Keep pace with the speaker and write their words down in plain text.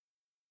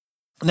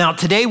Now,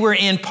 today we're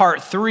in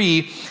part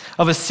 3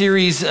 of a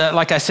series,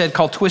 like I said,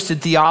 called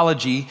Twisted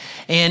Theology.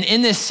 And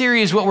in this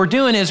series, what we're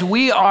doing is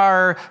we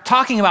are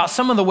talking about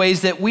some of the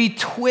ways that we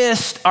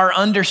twist our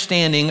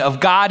understanding of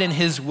God and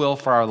His will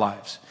for our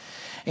lives.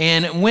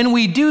 And when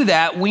we do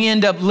that, we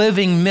end up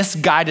living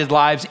misguided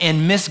lives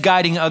and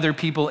misguiding other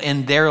people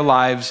in their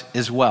lives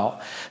as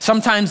well.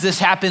 Sometimes this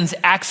happens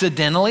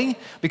accidentally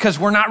because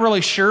we're not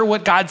really sure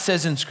what God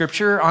says in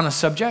Scripture on a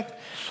subject.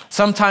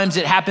 Sometimes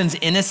it happens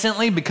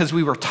innocently because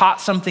we were taught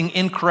something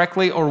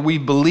incorrectly or we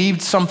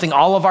believed something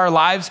all of our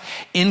lives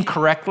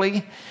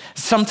incorrectly.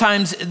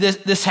 Sometimes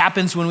this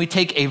happens when we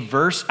take a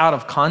verse out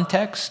of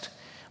context.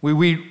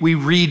 We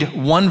read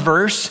one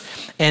verse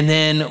and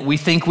then we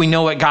think we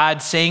know what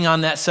God's saying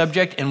on that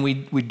subject and we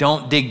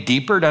don't dig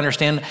deeper to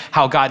understand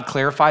how God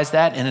clarifies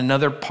that in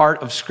another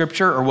part of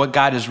Scripture or what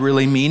God is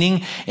really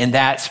meaning in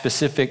that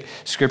specific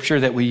Scripture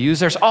that we use.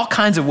 There's all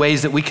kinds of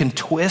ways that we can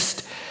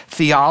twist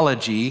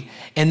theology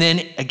and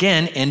then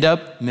again end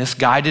up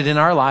misguided in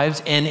our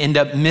lives and end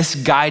up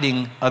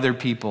misguiding other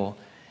people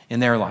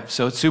in their lives.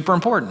 So it's super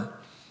important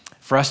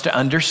for us to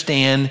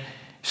understand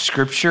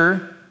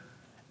Scripture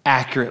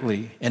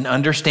accurately and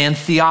understand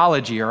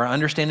theology or our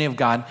understanding of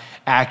God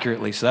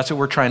accurately. So that's what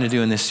we're trying to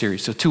do in this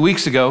series. So 2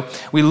 weeks ago,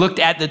 we looked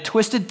at the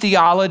twisted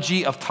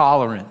theology of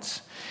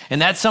tolerance. And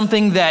that's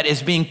something that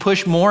is being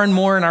pushed more and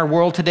more in our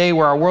world today,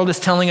 where our world is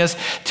telling us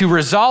to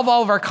resolve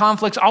all of our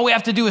conflicts, all we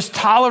have to do is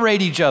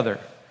tolerate each other.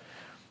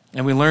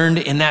 And we learned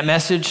in that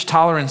message,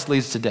 tolerance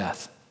leads to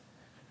death,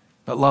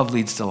 but love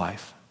leads to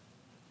life.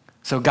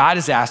 So God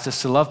has asked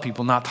us to love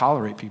people, not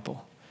tolerate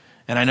people.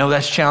 And I know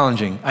that's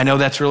challenging. I know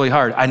that's really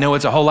hard. I know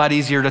it's a whole lot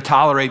easier to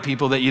tolerate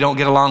people that you don't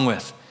get along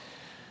with.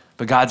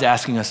 But God's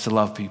asking us to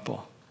love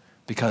people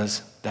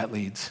because that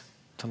leads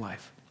to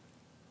life.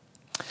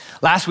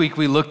 Last week,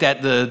 we looked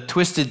at the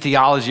twisted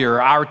theology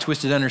or our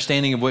twisted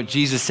understanding of what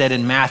Jesus said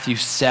in Matthew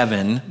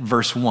 7,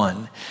 verse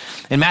 1.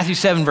 In Matthew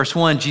 7, verse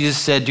 1, Jesus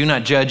said, "Do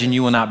not judge and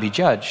you will not be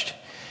judged."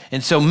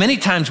 And so many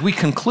times we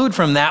conclude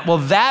from that, well,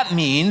 that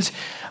means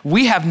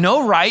we have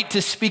no right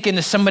to speak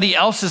into somebody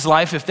else's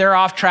life if they're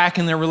off track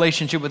in their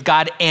relationship with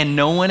God, and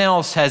no one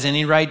else has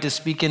any right to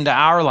speak into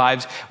our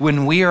lives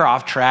when we are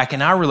off track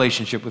in our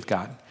relationship with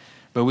God.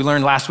 But we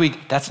learned last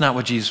week, that's not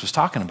what Jesus was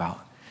talking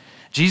about.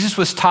 Jesus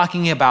was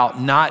talking about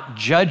not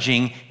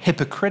judging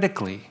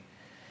hypocritically.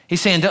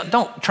 He's saying,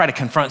 don't try to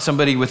confront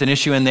somebody with an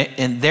issue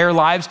in their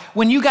lives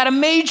when you got a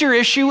major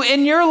issue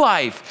in your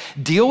life.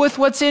 Deal with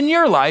what's in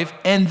your life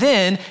and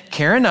then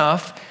care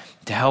enough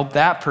to help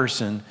that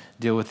person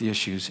deal with the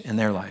issues in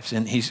their lives.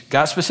 And he's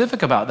got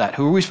specific about that.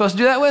 Who are we supposed to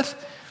do that with?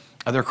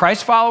 Other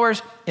Christ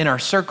followers in our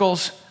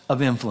circles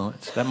of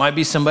influence. That might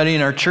be somebody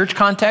in our church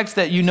context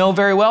that you know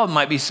very well. It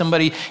might be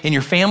somebody in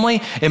your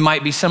family. It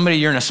might be somebody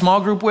you're in a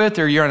small group with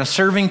or you're on a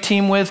serving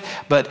team with.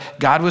 But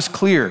God was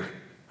clear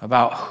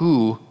about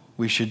who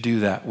we should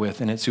do that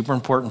with. And it's super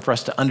important for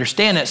us to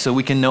understand it so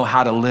we can know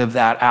how to live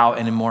that out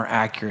in a more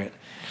accurate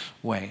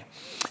way.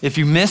 If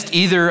you missed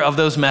either of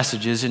those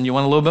messages and you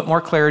want a little bit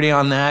more clarity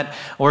on that,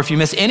 or if you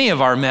miss any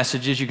of our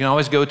messages, you can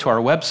always go to our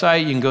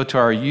website, you can go to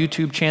our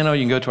YouTube channel,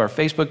 you can go to our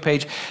Facebook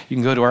page, you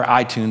can go to our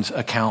iTunes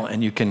account,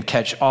 and you can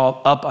catch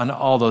up on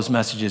all those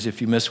messages if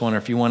you miss one or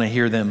if you want to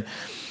hear them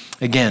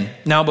again.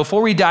 Now,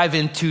 before we dive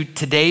into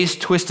today's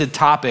twisted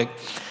topic,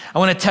 I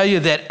want to tell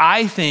you that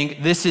I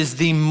think this is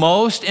the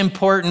most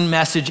important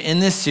message in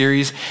this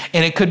series,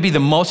 and it could be the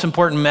most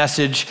important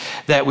message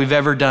that we've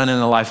ever done in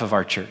the life of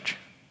our church.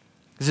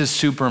 This is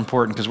super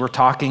important because we're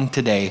talking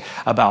today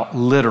about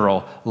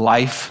literal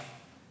life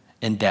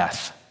and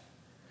death.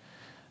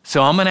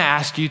 So I'm going to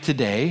ask you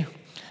today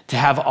to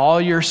have all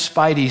your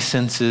spidey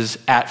senses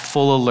at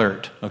full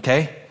alert,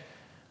 okay?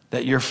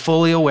 That you're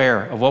fully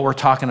aware of what we're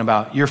talking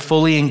about. You're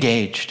fully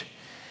engaged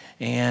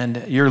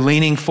and you're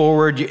leaning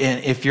forward.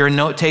 And if you're a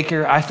note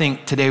taker, I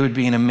think today would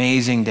be an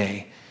amazing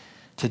day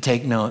to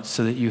take notes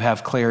so that you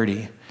have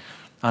clarity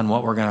on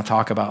what we're going to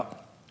talk about.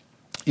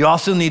 You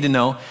also need to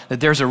know that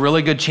there's a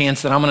really good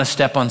chance that I'm going to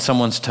step on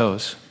someone's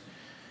toes.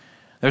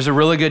 There's a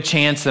really good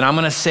chance that I'm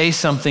going to say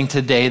something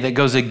today that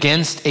goes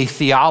against a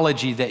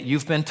theology that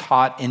you've been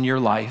taught in your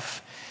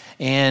life.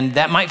 And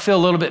that might feel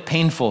a little bit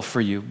painful for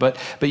you, but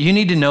you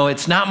need to know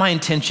it's not my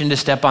intention to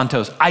step on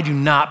toes. I do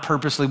not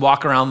purposely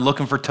walk around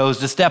looking for toes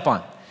to step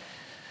on.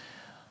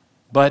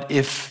 But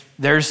if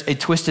there's a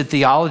twisted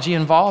theology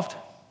involved,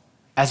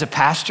 as a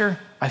pastor,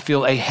 I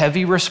feel a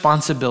heavy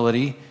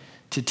responsibility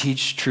to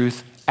teach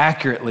truth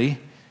accurately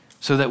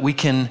so that we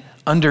can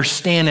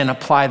understand and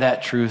apply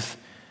that truth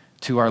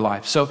to our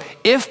life. So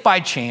if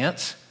by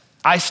chance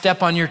I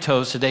step on your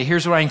toes today,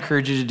 here's what I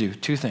encourage you to do.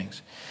 2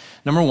 things.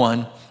 Number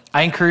 1,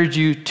 I encourage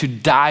you to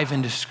dive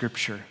into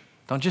Scripture.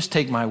 Don't just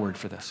take my word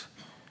for this.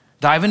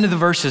 Dive into the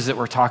verses that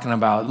we're talking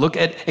about. Look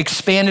at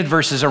expanded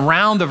verses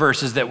around the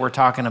verses that we're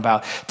talking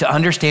about to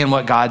understand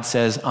what God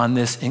says on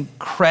this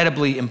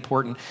incredibly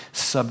important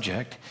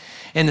subject.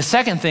 And the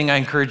second thing I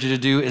encourage you to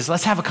do is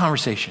let's have a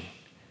conversation.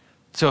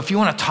 So if you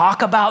want to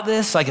talk about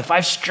this, like if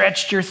I've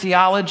stretched your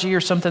theology or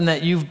something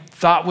that you've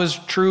thought was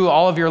true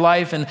all of your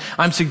life and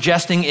I'm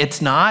suggesting it's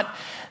not,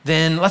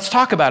 then let's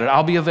talk about it.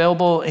 I'll be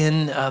available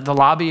in the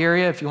lobby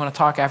area if you want to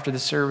talk after the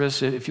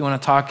service. If you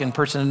want to talk in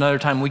person another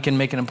time, we can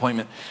make an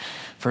appointment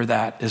for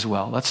that as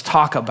well. Let's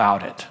talk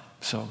about it.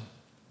 So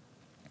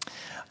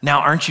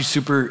now, aren't you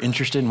super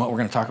interested in what we're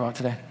going to talk about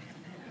today?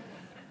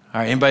 All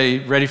right, anybody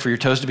ready for your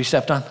toes to be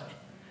stepped on?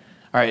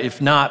 All right,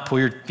 if not, pull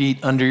your feet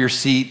under your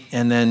seat,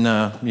 and then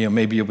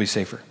maybe you'll be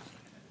safer.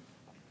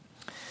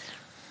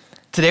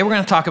 Today, we're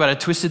going to talk about a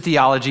twisted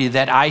theology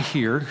that I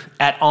hear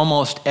at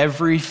almost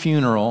every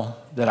funeral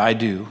that I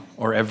do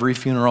or every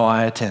funeral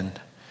I attend.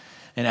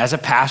 And as a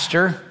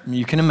pastor,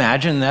 you can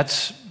imagine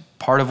that's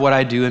part of what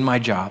I do in my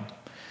job.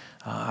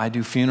 I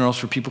do funerals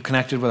for people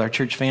connected with our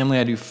church family.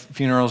 I do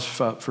funerals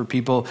for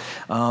people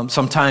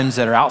sometimes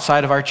that are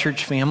outside of our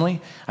church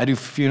family. I do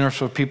funerals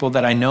for people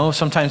that I know,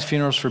 sometimes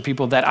funerals for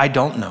people that I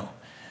don't know,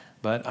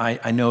 but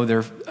I know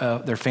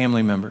their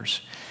family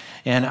members.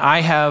 And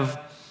I have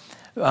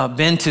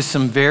been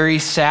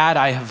to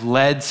I have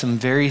led some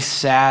very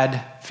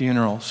sad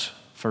funerals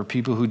for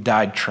people who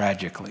died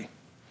tragically.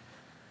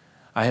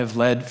 I have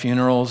led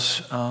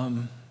funerals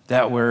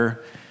that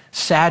were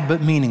sad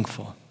but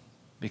meaningful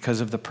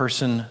because of the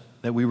person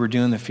that we were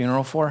doing the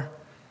funeral for,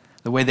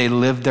 the way they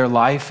lived their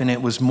life, and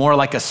it was more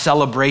like a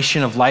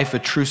celebration of life, a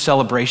true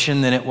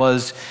celebration, than it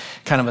was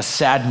kind of a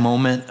sad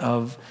moment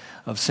of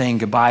saying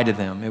goodbye to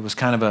them. It was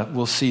kind of a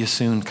we'll see you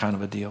soon kind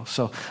of a deal.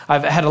 So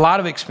I've had a lot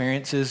of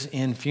experiences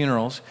in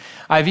funerals.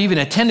 I've even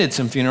attended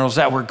some funerals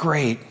that were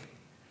great,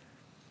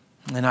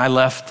 and I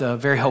left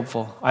very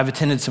hopeful. I've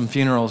attended some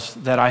funerals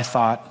that I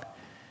thought,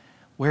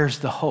 where's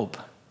the hope?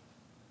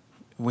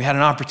 We had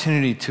an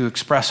opportunity to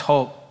express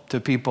hope to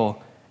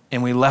people,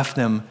 and we left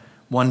them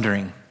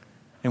wondering,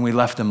 and we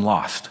left them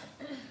lost.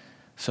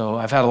 So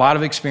I've had a lot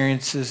of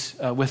experiences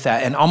with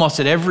that. And almost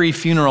at every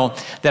funeral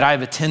that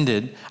I've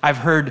attended, I've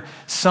heard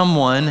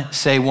someone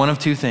say one of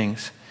two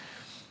things.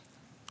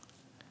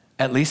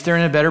 At least they're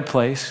in a better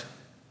place,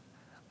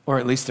 or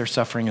at least their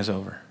suffering is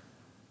over.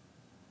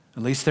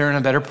 At least they're in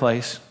a better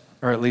place,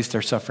 or at least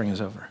their suffering is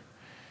over.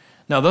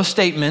 Now, those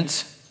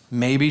statements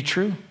may be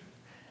true.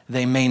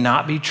 They may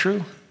not be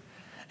true.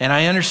 And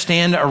I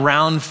understand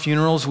around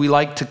funerals, we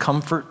like to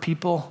comfort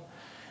people,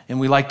 and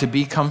we like to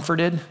be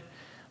comforted,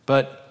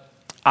 but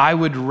I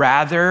would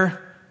rather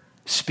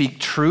speak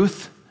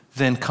truth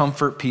than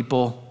comfort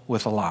people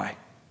with a lie.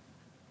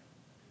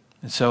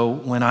 And so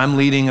when I'm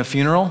leading a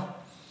funeral,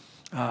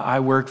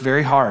 I work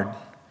very hard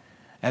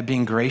at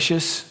being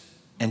gracious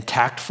and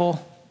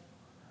tactful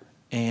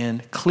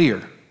and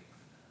clear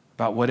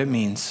about what it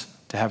means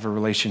to have a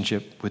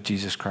relationship with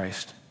Jesus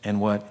Christ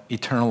and what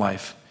eternal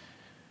life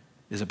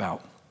is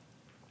about.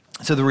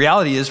 So the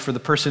reality is, for the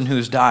person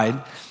who's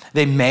died,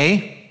 they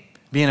may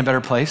be in a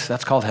better place.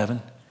 That's called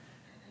heaven.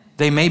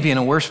 They may be in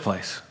a worse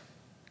place.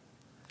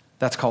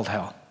 That's called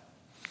hell.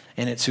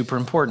 And it's super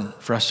important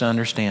for us to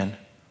understand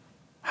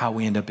how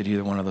we end up at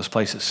either one of those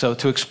places. So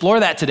to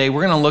explore that today,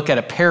 we're going to look at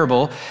a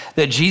parable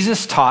that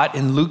Jesus taught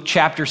in Luke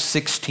chapter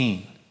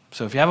 16.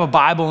 So if you have a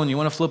Bible and you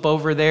want to flip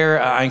over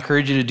there, I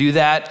encourage you to do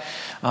that.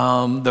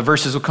 The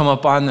verses will come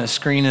up on the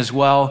screen as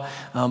well.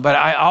 But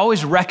I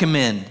always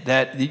recommend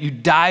that you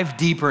dive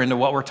deeper into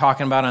what we're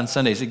talking about on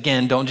Sundays.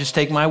 Again, don't just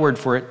take my word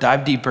for it.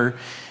 Dive deeper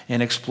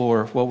and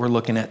explore what we're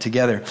looking at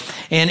together.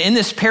 And in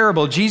this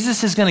parable,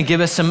 Jesus is going to give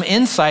us some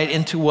insight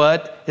into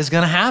what is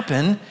going to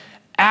happen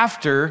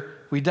after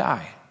we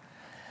die.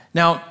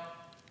 Now,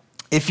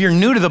 if you're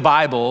new to the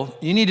Bible,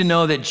 you need to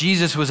know that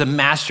Jesus was a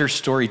master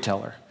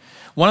storyteller.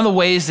 One of the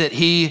ways that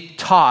he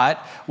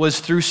taught was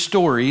through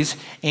stories,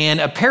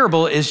 and a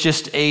parable is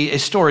just a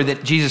story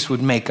that Jesus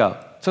would make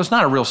up. So it's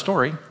not a real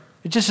story.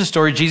 It's just a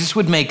story Jesus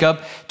would make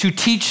up to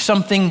teach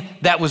something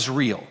that was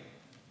real.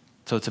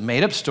 So it's a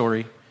made-up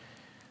story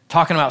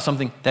talking about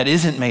something that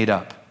isn't made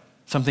up,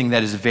 something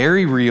that is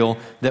very real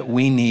that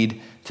we need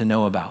to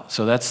know about.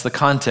 So that's the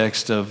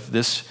context of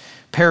this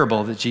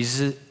parable that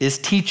Jesus is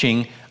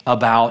teaching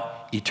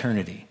about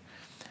eternity.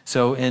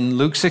 So in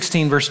Luke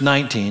 16, verse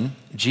 19,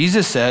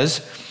 Jesus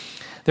says,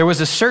 "There was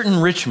a certain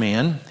rich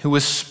man who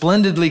was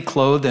splendidly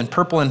clothed in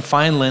purple and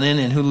fine linen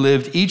and who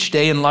lived each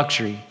day in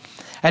luxury.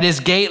 At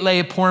his gate lay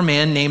a poor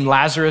man named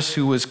Lazarus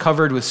who was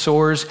covered with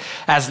sores.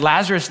 As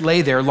Lazarus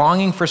lay there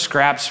longing for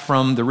scraps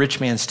from the rich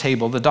man's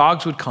table, the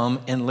dogs would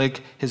come and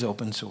lick his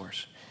open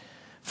sores.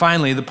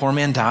 Finally, the poor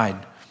man died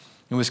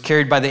and was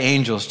carried by the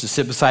angels to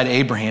sit beside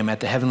Abraham at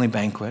the heavenly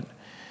banquet.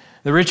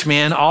 The rich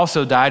man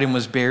also died and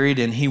was buried,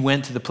 and he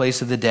went to the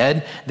place of the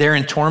dead. There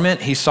in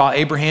torment, he saw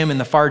Abraham in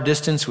the far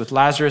distance with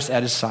Lazarus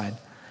at his side.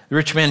 The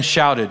rich man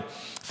shouted,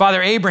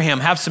 'Father Abraham,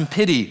 have some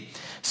pity.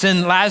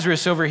 Send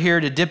Lazarus over here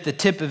to dip the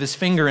tip of his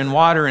finger in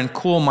water and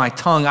cool my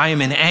tongue. I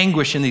am in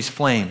anguish in these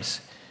flames.'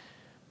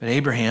 But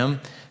Abraham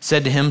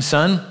said to him,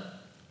 'Son,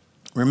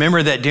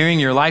 remember that during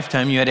your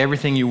lifetime you had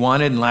everything you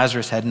wanted and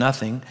Lazarus had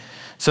nothing.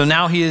 So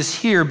now he is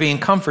here being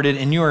comforted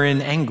and you are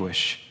in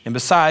anguish. And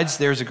besides,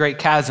 there's a great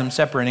chasm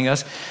separating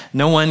us.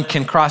 No one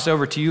can cross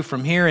over to you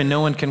from here and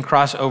no one can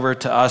cross over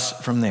to us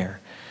from there.'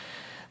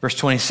 Verse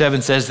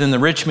 27 says, 'Then the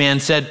rich man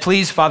said,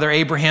 "Please, Father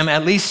Abraham,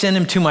 at least send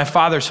him to my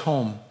father's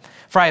home.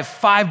 For I have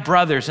 5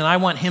 brothers, and I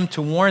want him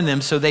to warn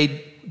them so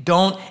they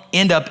don't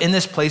end up in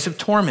this place of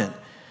torment.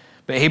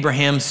 But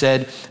Abraham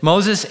said,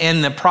 Moses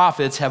and the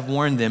prophets have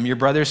warned them. Your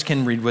brothers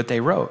can read what they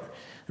wrote.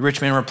 The rich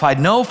man replied,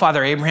 no,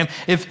 Father Abraham,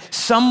 if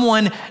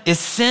someone is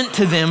sent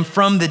to them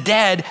from the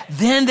dead,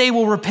 then they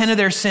will repent of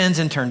their sins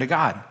and turn to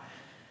God.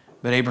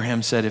 But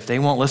Abraham said, if they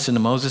won't listen to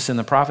Moses and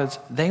the prophets,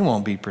 they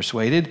won't be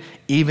persuaded,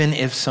 even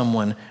if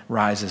someone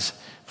rises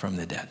from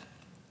the dead.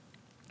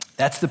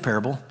 That's the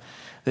parable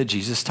that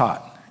Jesus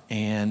taught.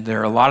 And there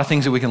are a lot of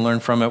things that we can learn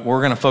from it. We're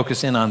going to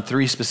focus in on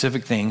 3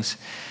 specific things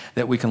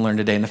that we can learn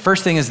today. And the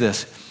first thing is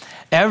this: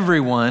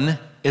 everyone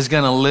is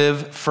going to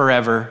live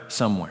forever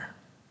somewhere.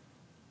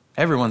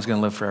 Everyone's going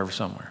to live forever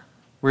somewhere.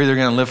 We're either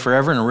going to live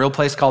forever in a real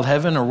place called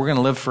heaven, or we're going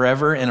to live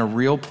forever in a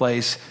real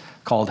place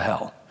called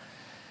hell.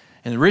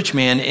 And the rich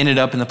man ended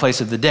up in the place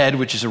of the dead,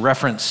 which is a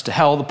reference to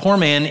hell. The poor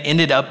man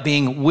ended up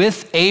being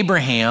with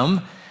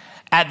Abraham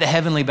at the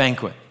heavenly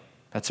banquet.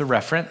 That's a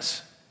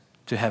reference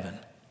to heaven.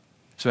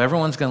 So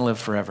everyone's going to live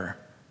forever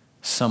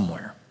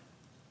somewhere.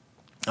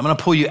 I'm going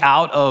to pull you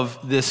out of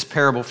this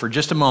parable for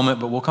just a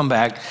moment, but we'll come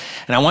back.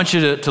 And I want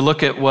you to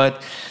look at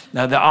what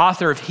the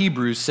author of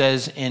Hebrews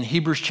says in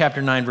Hebrews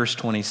chapter 9, verse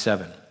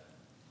 27.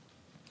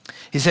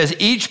 He says,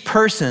 each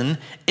person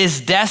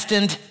is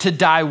destined to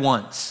die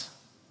once.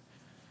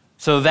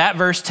 So that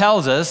verse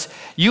tells us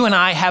you and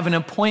I have an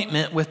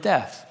appointment with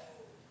death.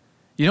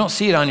 You don't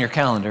see it on your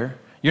calendar.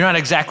 You're not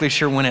exactly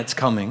sure when it's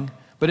coming,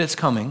 but it's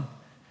coming.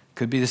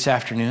 Could be this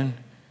afternoon.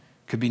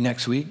 Could be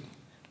next week.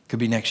 Could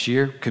be next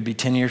year. Could be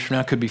 10 years from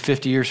now. Could be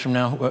 50 years from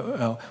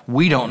now.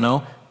 We don't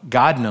know.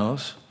 God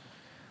knows.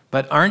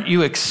 But aren't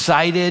you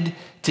excited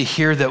to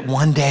hear that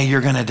one day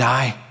you're going to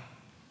die?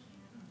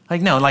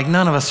 No,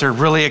 none of us are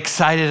really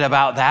excited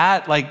about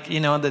that.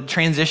 The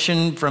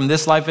transition from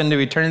this life into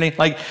eternity,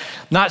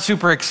 not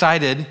super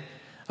excited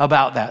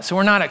about that. So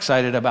we're not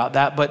excited about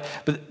that, but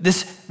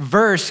this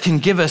verse can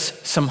give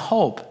us some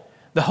hope.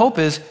 The hope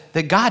is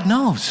that God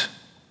knows.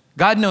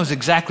 God knows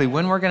exactly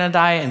when we're going to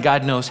die, and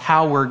God knows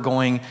how we're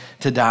going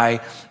to die.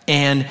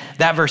 And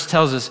that verse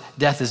tells us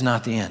death is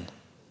not the end.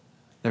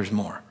 There's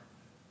more.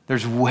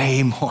 There's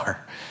way more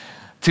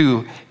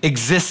to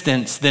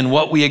existence than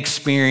what we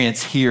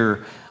experience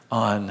here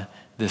on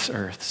this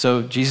earth.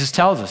 So Jesus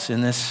tells us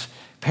in this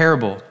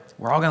parable,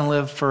 we're all going to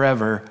live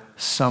forever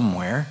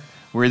somewhere.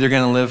 We're either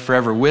going to live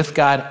forever with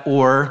God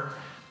or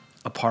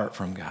apart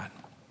from God.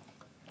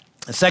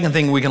 The second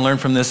thing we can learn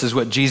from this is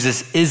what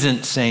Jesus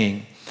isn't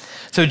saying.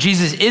 So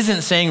Jesus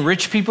isn't saying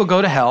rich people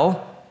go to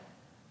hell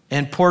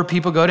and poor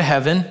people go to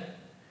heaven.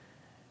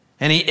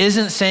 And he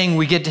isn't saying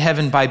we get to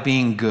heaven by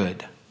being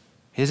good.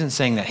 He isn't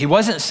saying that. He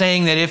wasn't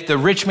saying that if the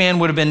rich man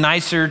would have been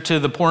nicer to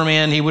the poor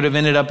man, he would have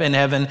ended up in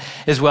heaven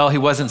as well. He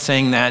wasn't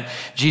saying that.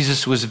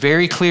 Jesus was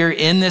very clear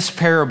in this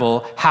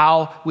parable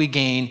how we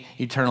gain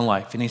eternal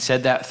life. And he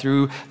said that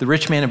through the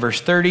rich man in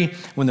verse 30,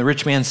 when the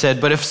rich man said,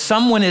 but if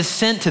someone is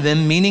sent to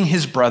them, meaning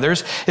his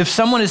brothers, if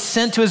someone is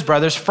sent to his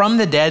brothers from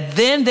the dead,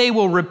 then they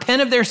will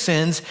repent of their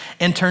sins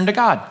and turn to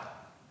God.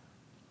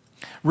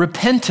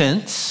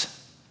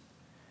 Repentance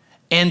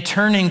and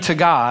turning to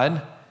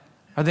God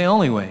are the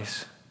only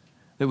ways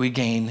that we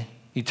gain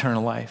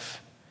eternal life.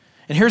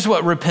 And here's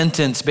what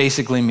repentance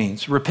basically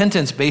means.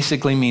 Repentance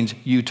basically means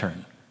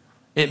U-turn.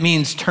 It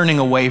means turning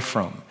away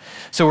from.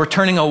 So we're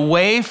turning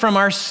away from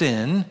our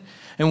sin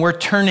and we're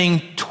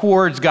turning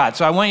towards God.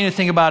 So I want you to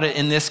think about it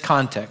in this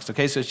context,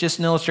 okay? So it's just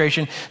an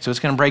illustration, so it's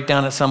gonna break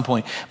down at some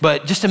point.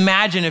 But just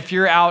imagine if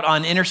you're out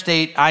on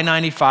Interstate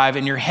I-95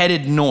 and you're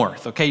headed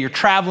north, okay? You're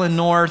traveling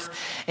north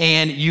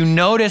and you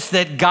notice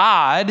that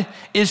God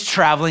is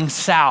traveling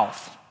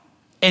south.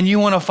 And you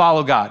want to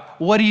follow God.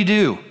 What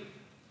do?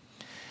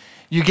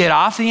 You get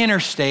off the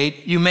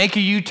interstate, you make a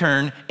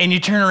U-turn, and you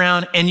turn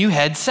around and you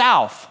head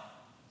south.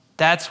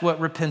 That's what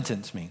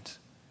repentance means.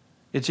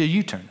 It's a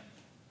U-turn.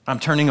 I'm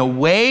turning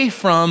away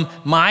from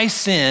my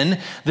sin,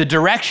 the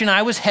direction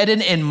I was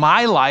headed in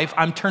my life.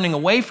 I'm turning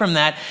away from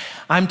that.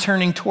 I'm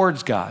turning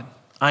towards God.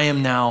 I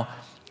am now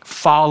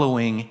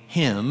following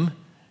him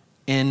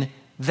in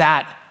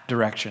that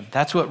direction.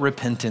 That's what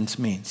repentance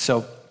means.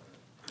 So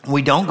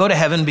we don't go to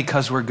heaven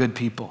because we're good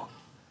people.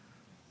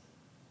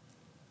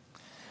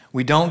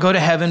 We don't go to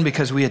heaven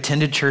because we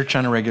attended church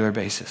on a regular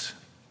basis.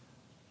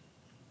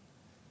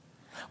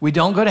 We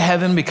don't go to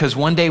heaven because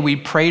one day we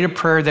prayed a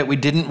prayer that we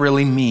didn't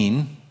really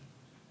mean,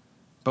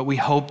 but we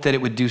hoped that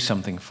it would do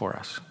something for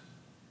us.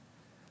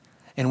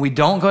 And we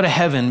don't go to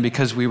heaven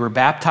because we were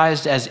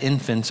baptized as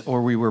infants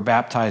or we were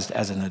baptized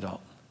as an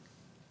adult.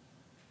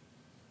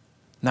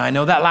 Now, I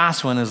know that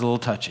last one is a little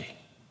touchy.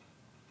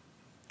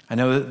 I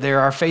know that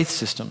there are faith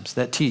systems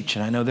that teach,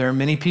 and I know there are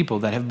many people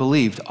that have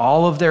believed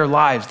all of their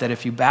lives that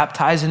if you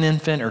baptize an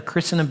infant or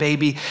christen a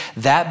baby,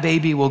 that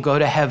baby will go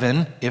to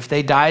heaven if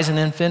they die as an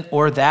infant,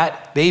 or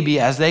that baby,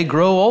 as they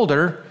grow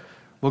older,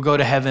 will go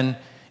to heaven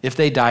if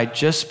they die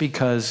just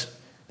because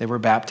they were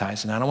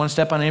baptized. And I don't want to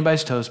step on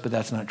anybody's toes, but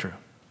that's not true.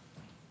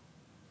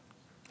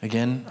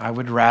 Again, I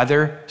would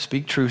rather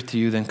speak truth to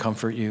you than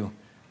comfort you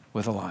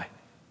with a lie.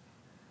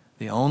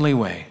 The only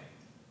way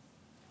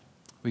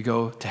we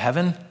go to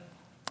heaven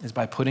is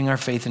by putting our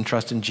faith and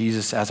trust in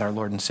Jesus as our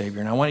Lord and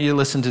Savior. And I want you to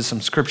listen to some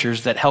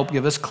scriptures that help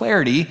give us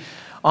clarity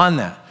on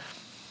that.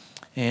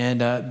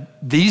 And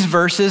these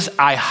verses,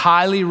 I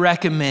highly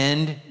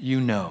recommend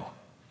you know.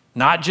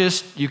 Not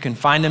just you can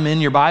find them in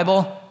your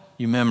Bible,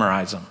 you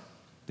memorize them.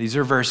 These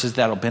are verses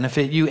that'll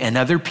benefit you and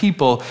other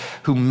people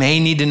who may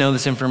need to know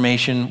this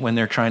information when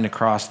they're trying to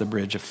cross the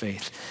bridge of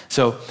faith.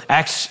 So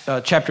Acts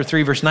chapter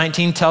 3, verse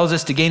 19 tells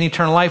us to gain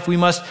eternal life, we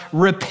must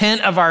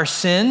repent of our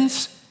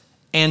sins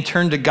and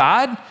turn to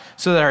God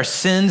so that our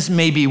sins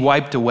may be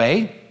wiped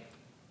away.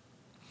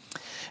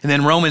 And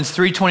then Romans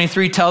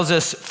 3:23 tells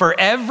us, for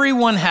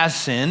everyone has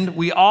sinned,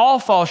 we all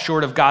fall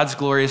short of God's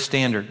glorious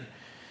standard.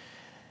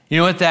 You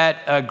know what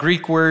that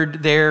Greek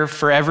word there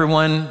for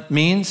everyone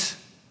means?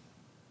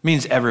 It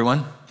means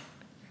everyone.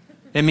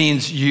 It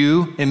means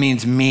you, it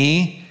means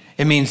me,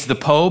 it means the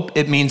Pope,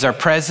 it means our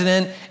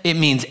president, it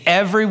means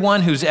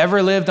everyone who's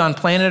ever lived on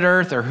planet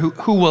Earth or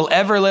who will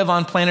ever live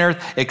on planet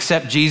Earth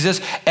except Jesus.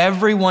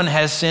 Everyone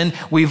has sinned.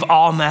 We've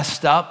all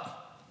messed up.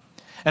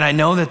 And I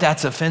know that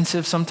that's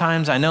offensive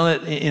sometimes. I know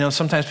that,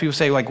 sometimes people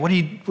say, like, what are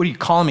you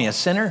calling me, a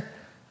sinner?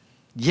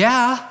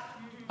 Yeah,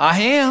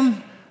 I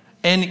am.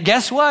 And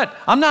guess what?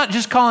 I'm not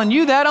just calling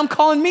you that, I'm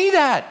calling me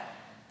that.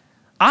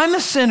 I'm a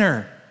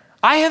sinner.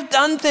 I have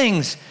done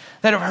things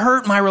that have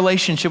hurt my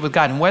relationship with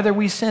God. And whether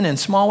we sin in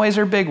small ways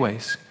or big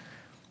ways,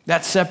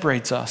 that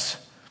separates us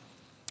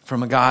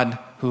from a God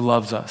who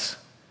loves us.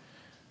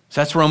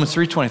 So that's Romans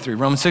 3:23.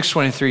 Romans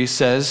 6:23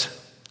 says,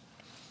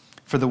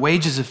 for the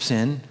wages of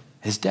sin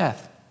is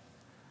death.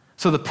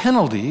 So the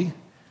penalty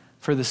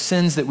for the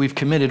sins that we've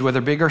committed,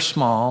 whether big or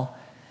small,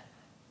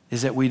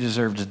 is that we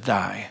deserve to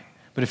die.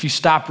 But if you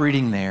stop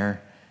reading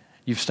there,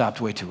 you've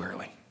stopped way too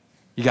early.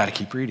 You got to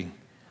keep reading.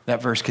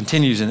 That verse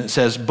continues and it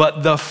says,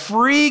 but the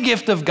free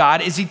gift of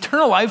God is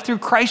eternal life through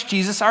Christ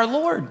Jesus our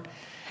Lord.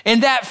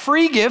 And that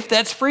free gift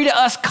that's free to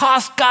us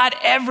cost God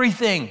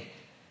everything.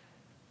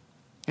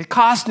 It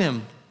cost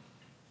him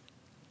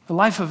the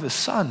life of his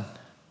son,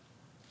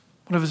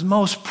 one of his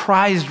most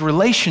prized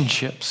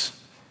relationships.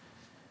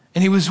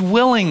 And he was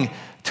willing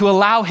to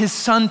allow his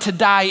son to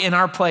die in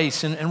our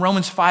place. In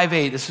Romans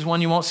 5:8, this is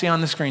one you won't see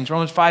on the screens.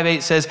 Romans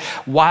 5:8 says,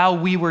 while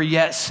we were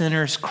yet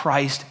sinners,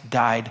 Christ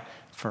died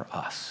for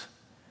us.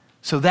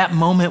 So that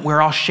moment we're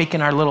all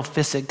shaking our little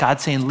fists at God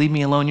saying, leave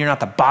me alone. You're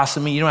not the boss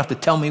of me. You don't have to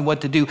tell me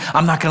what to do.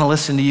 I'm not going to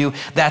listen to you.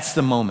 That's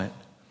the moment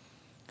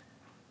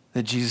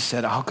that Jesus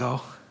said, I'll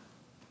go.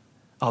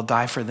 I'll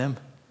die for them.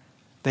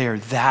 They are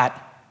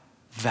that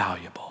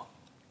valuable.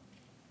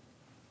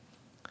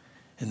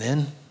 And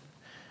then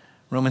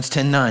Romans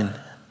 10:9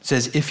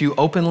 says, if you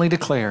openly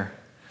declare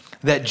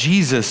that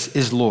Jesus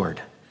is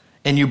Lord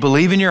and you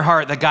believe in your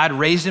heart that God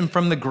raised him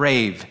from the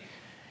grave,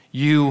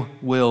 you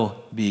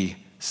will be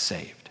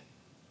saved.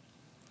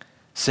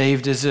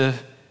 Saved is a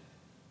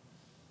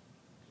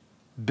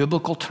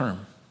biblical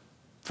term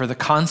for the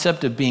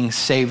concept of being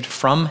saved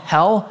from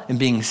hell and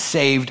being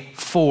saved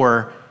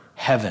for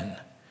heaven.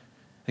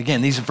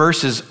 Again, these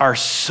verses are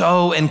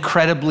so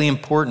incredibly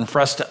important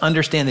for us to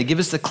understand. They give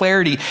us the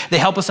clarity. They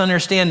help us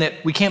understand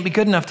that we can't be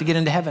good enough to get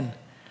into heaven.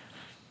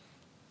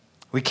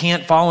 We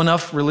can't follow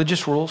enough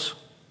religious rules.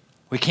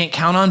 We can't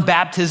count on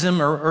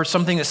baptism or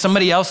something that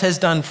somebody else has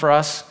done for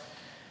us.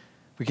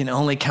 We can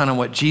only count on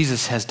what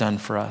Jesus has done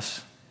for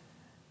us.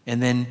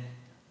 And then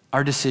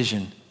our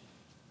decision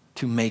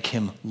to make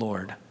him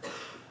Lord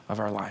of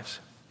our lives.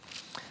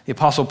 The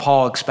Apostle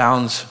Paul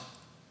expounds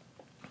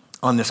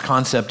on this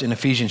concept in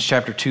Ephesians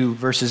chapter 2,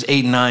 verses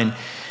 8 and 9.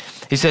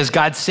 He says,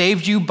 God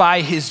saved you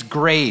by his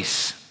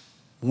grace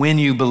when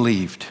you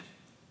believed.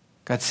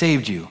 God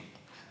saved you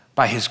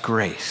by his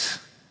grace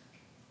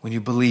when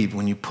you believed,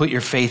 when you put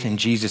your faith in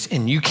Jesus.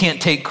 And you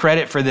can't take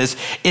credit for this.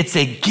 It's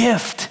a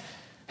gift.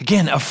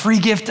 Again, a free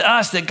gift to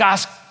us that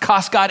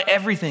cost God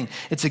everything.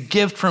 It's a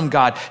gift from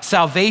God.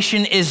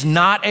 Salvation is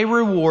not a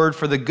reward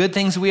for the good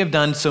things we have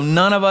done, so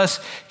none of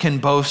us can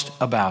boast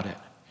about it.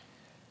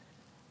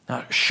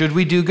 Now, should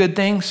we do good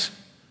things?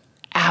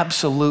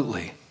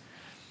 Absolutely.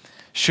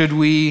 Should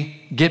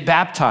we get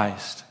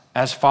baptized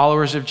as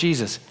followers of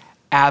Jesus?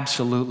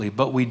 Absolutely.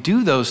 But we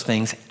do those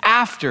things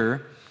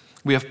after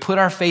we have put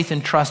our faith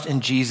and trust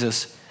in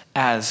Jesus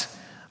as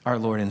our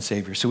Lord and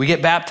Savior. So we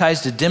get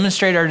baptized to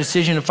demonstrate our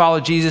decision to follow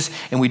Jesus,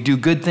 and we do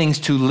good things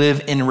to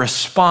live in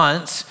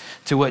response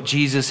to what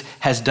Jesus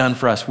has done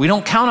for us. We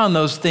don't count on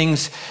those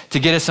things to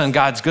get us on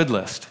God's good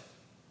list.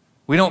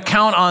 We don't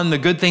count on the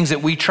good things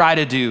that we try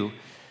to do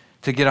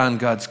to get on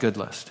God's good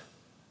list.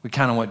 We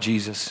count on what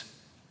Jesus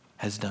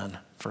has done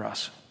for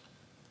us.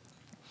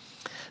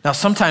 Now,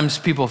 sometimes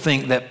people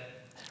think that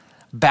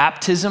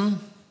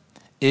baptism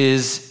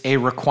is a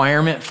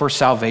requirement for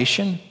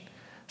salvation.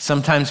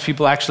 Sometimes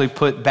people actually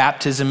put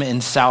baptism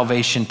and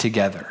salvation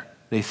together.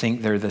 They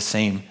think they're the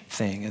same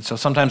thing. And so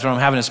sometimes when I'm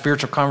having a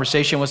spiritual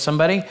conversation with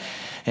somebody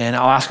and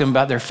I'll ask them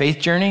about their faith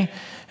journey,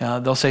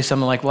 they'll say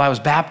something like, well, I was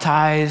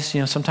baptized,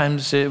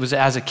 sometimes it was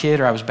as a kid,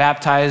 or I was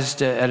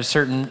baptized at a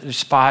certain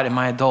spot in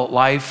my adult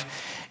life.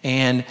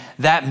 And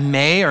that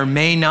may or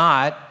may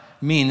not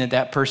mean that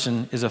that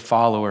person is a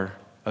follower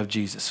of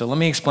Jesus. So let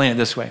me explain it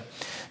this way.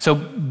 So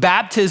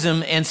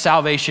baptism and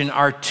salvation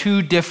are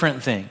two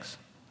different things,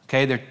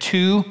 okay? They're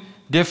two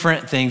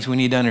different things we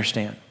need to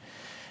understand.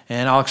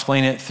 And I'll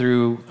explain it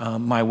through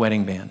my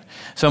wedding band.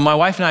 So my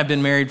wife and I have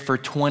been married for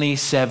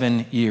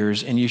 27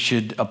 years, and you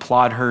should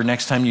applaud her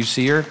next time you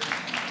see her.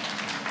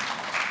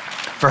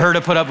 For her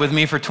to put up with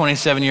me for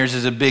 27 years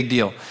is a big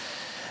deal.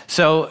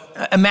 So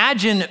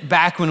imagine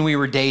back when we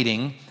were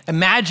dating,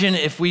 imagine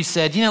if we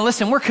said,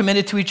 listen, we're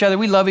committed to each other.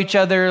 We love each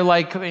other.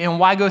 Like,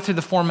 why go through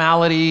the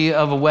formality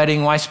of a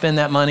wedding? Why spend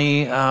that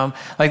money?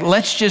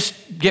 Let's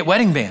just get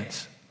wedding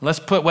bands. Let's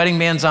put wedding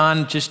bands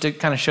on just to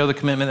kind of show the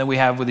commitment that we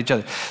have with each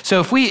other. So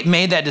if we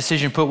made that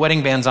decision, put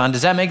wedding bands on,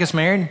 does that make us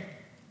married?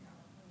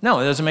 No,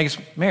 it doesn't make us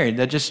married.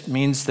 That just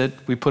means that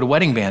we put a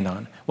wedding band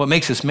on. What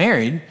makes us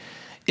married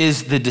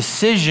is the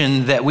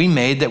decision that we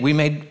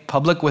made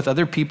public with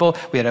other people.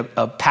 We had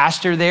a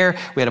pastor there.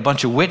 We had a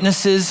bunch of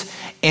witnesses,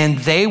 and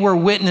they were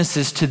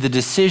witnesses to the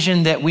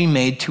decision that we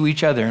made to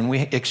each other, and we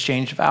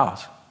exchanged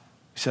vows.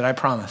 We said, I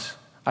promise,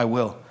 I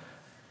will,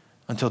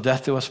 until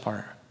death do us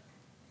part.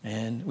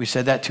 And we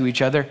said that to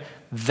each other.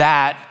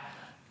 That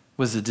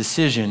was the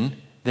decision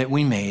that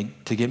we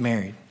made to get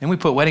married. And we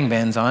put wedding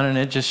bands on, and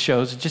it just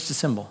shows, it's just a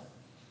symbol.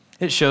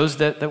 It shows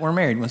that we're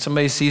married. When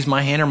somebody sees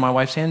my hand or my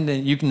wife's hand,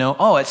 then you can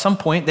know, at some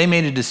point they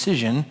made a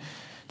decision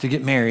to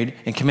get married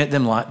and commit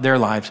their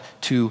lives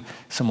to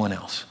someone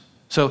else.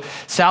 So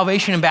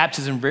salvation and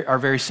baptism are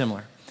very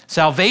similar.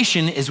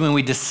 Salvation is when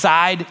we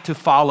decide to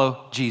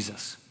follow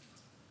Jesus,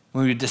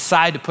 when we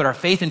decide to put our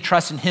faith and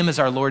trust in him as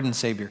our Lord and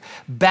Savior.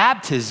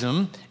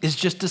 Baptism is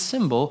just a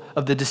symbol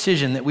of the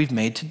decision that we've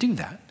made to do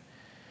that.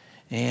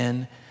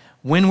 And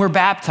when we're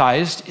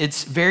baptized,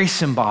 it's very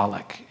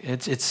symbolic.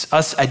 It's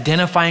us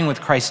identifying with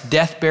Christ's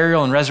death,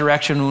 burial, and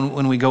resurrection.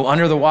 When we go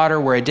under the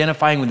water, we're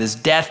identifying with his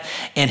death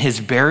and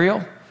his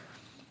burial.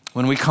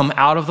 When we come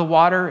out of the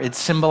water, it's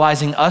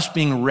symbolizing us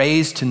being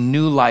raised to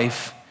new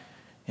life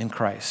in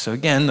Christ. So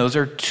again, those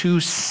are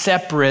two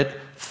separate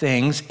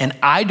things, and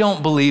I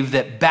don't believe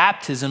that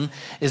baptism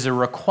is a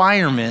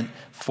requirement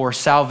for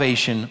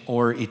salvation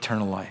or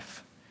eternal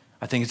life.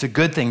 I think it's a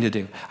good thing to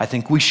do. I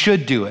think we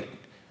should do it.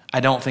 I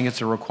don't think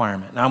it's a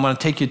requirement. Now I'm going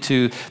to take you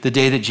to the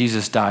day that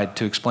Jesus died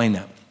to explain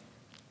that.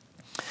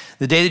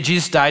 The day that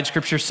Jesus died,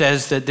 Scripture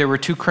says that there were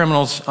two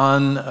criminals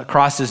on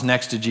crosses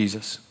next to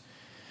Jesus.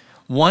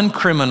 One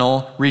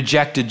criminal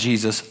rejected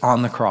Jesus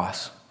on the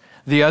cross.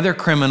 The other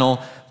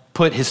criminal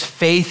put his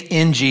faith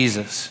in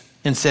Jesus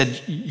and said,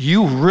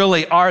 you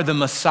really are the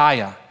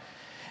Messiah.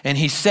 And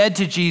he said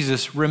to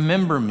Jesus,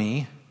 remember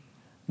me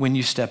when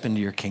you step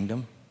into your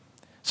kingdom.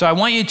 So I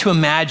want you to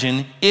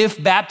imagine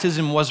if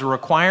baptism was a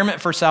requirement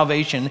for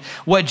salvation,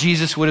 what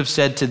Jesus would have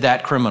said to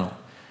that criminal.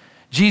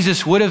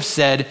 Jesus would have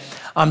said,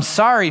 I'm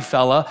sorry,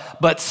 fella,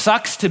 but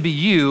sucks to be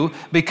you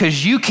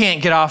because you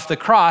can't get off the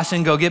cross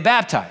and go get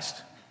baptized.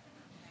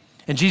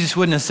 And Jesus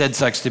wouldn't have said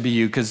sucks to be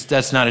you because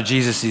that's not a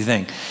Jesus-y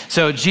thing.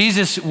 So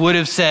Jesus would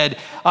have said,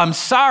 I'm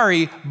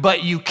sorry,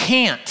 but you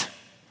can't.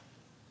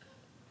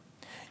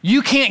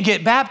 You can't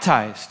get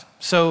baptized,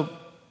 so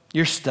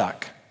you're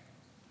stuck.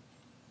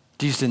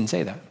 Jesus didn't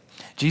say that.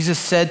 Jesus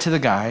said to the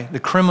guy, the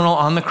criminal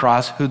on the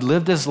cross who'd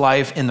lived his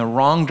life in the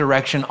wrong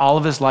direction all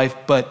of his life,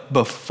 but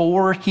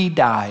before he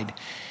died,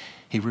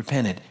 he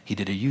repented. He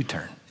did a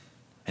U-turn.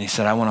 And he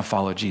said, I want to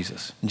follow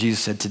Jesus. And Jesus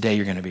said, today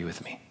you're going to be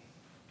with me.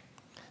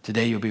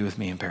 Today you'll be with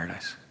me in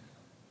paradise.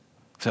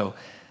 So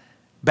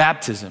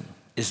baptism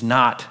is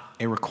not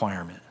a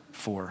requirement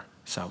for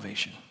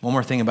salvation. One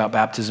more thing about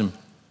baptism.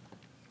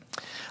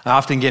 I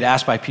often get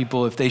asked by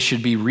people if they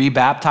should be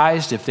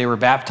rebaptized, if they were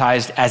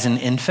baptized as an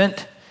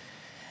infant.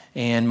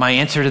 And my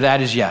answer to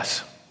that is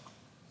yes.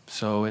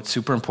 So it's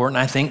super important,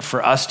 I think,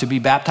 for us to be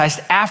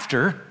baptized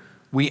after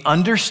we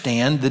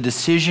understand the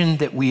decision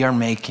that we are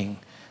making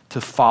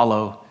to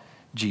follow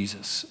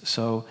Jesus.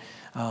 So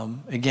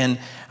again,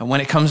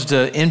 when it comes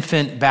to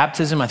infant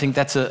baptism, I think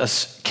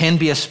that's can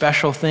be a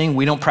special thing.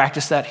 We don't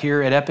practice that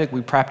here at Epic.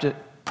 We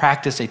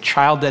practice a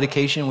child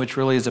dedication, which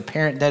really is a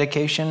parent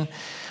dedication.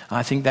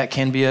 I think that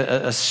can be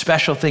a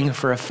special thing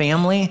for a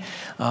family.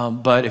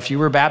 But if you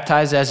were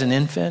baptized as an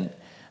infant,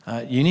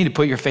 you need to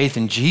put your faith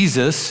in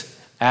Jesus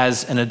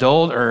as an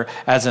adult or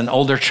as an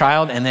older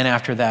child. And then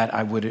after that,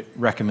 I would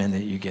recommend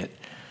that you get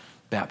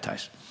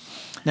baptized.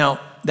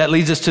 Now, that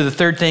leads us to the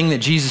third thing that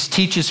Jesus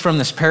teaches from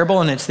this parable,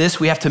 and it's this: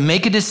 we have to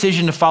make a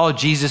decision to follow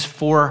Jesus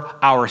for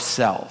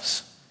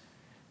ourselves.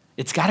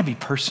 It's got to be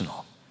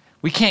personal.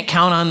 We can't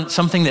count on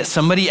something that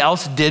somebody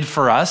else did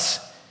for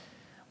us.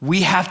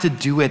 We have to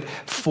do it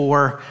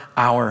for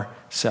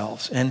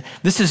ourselves. And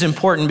this is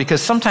important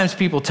because sometimes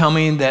people tell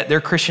me that they're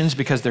Christians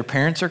because their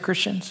parents are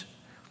Christians.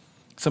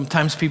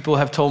 Sometimes people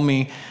have told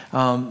me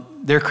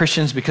they're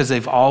Christians because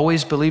they've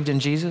always believed in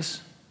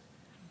Jesus.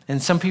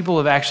 And some people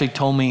have actually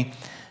told me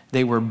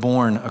they were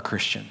born a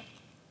Christian.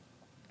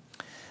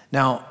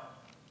 Now,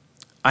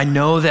 I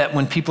know that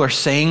when people are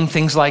saying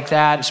things like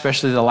that,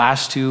 especially the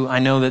last two, I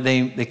know that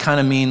they kind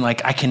of mean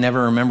like, I can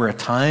never remember a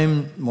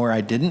time where I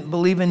didn't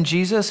believe in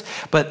Jesus.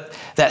 But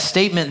that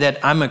statement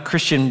that I'm a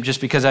Christian just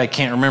because I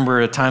can't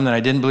remember a time that I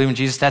didn't believe in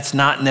Jesus, that's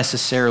not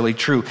necessarily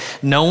true.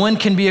 No one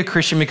can be a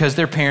Christian because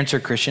their parents are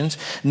Christians.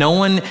 No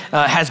one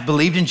has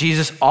believed in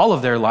Jesus all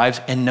of their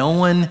lives, and no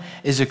one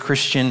is a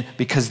Christian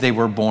because they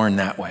were born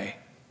that way.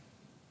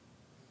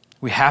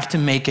 We have to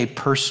make a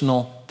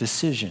personal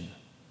decision.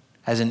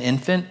 As an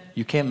infant,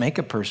 you can't make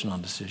a personal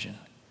decision.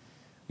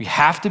 You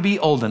have to be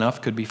old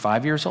enough, could be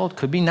 5 years old,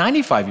 could be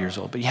 95 years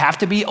old, but you have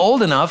to be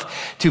old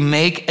enough to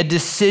make a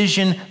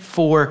decision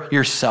for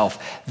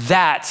yourself.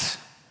 That's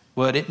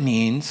what it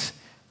means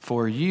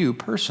for you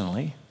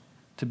personally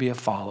to be a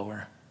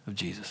follower of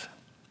Jesus.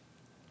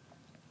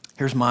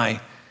 Here's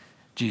my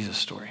Jesus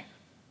story.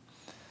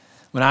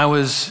 When I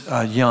was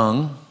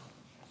young,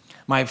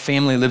 my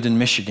family lived in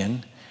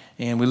Michigan,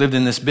 and we lived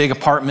in this big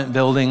apartment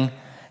building.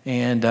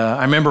 And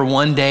I remember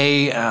one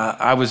day,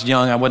 I was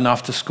young, I wasn't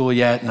off to school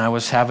yet, and I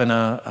was having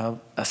a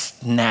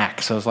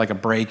snack. So it was like a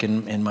break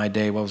in my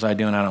day. What was I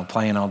doing? I don't know,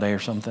 playing all day or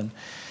something.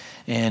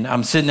 And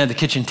I'm sitting at the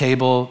kitchen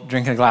table,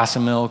 drinking a glass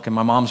of milk, and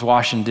my mom's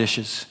washing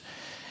dishes.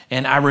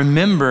 And I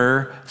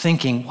remember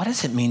thinking, what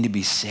does it mean to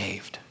be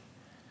saved?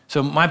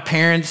 So my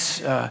parents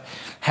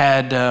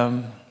had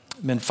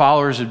been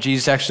followers of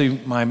Jesus. Actually,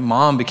 my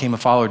mom became a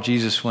follower of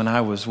Jesus when I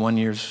was 1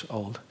 year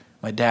old.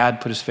 My dad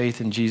put his faith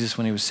in Jesus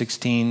when he was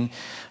 16,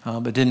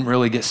 but didn't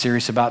really get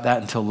serious about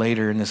that until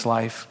later in his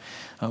life.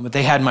 But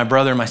they had my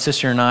brother, my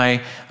sister, and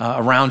I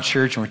around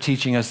church and were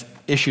teaching us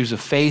issues of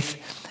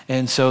faith.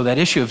 And so that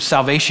issue of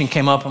salvation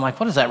came up. I'm like,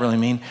 what does that really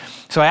mean?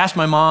 So I asked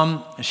my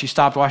mom, and she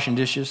stopped washing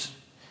dishes.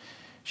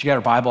 She got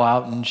her Bible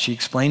out, and she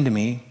explained to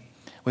me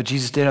what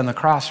Jesus did on the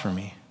cross for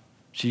me.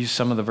 She used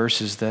some of the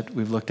verses that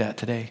we've looked at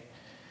today.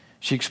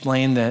 She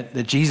explained that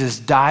Jesus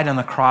died on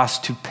the cross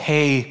to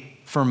pay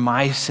for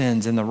my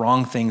sins and the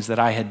wrong things that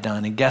I had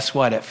done. And guess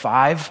what? At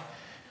 5,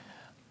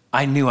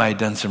 I knew I had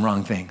done some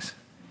wrong things.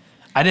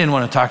 I didn't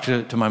want to talk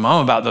to my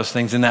mom about those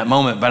things in that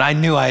moment, but I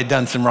knew I had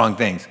done some wrong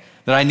things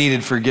that I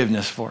needed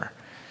forgiveness for.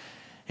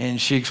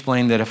 And she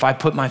explained that if I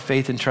put my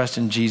faith and trust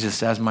in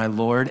Jesus as my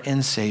Lord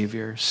and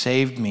Savior,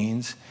 saved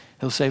means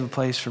he'll save a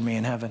place for me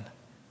in heaven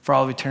for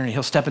all of eternity.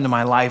 He'll step into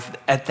my life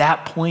at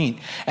that point.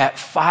 At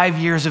 5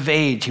 years of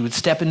age, he would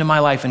step into my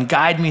life and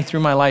guide me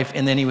through my life,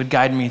 and then he would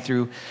guide me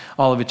through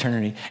all of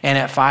eternity. And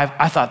at 5,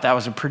 I thought that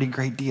was a pretty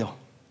great deal.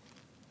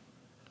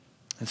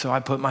 And so I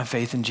put my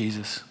faith in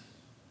Jesus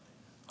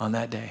on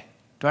that day.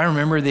 Do I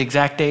remember the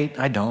exact date?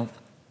 I don't.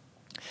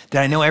 Did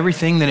I know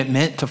everything that it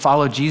meant to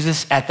follow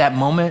Jesus at that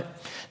moment?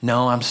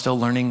 No, I'm still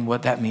learning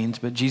what that means.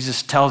 But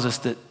Jesus tells us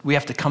that we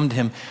have to come to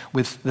him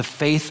with the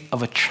faith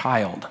of a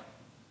child.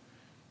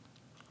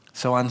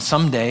 So on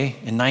some day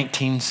in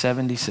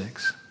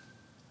 1976,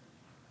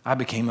 I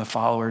became a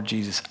follower of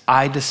Jesus.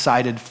 I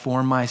decided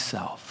for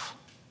myself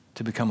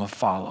to become a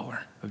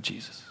follower of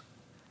Jesus.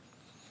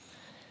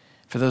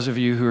 For those of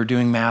you who are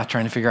doing math,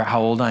 trying to figure out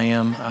how old I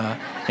am,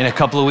 in a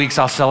couple of weeks,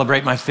 I'll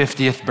celebrate my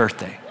 50th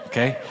birthday,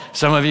 okay?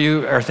 Some of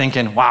you are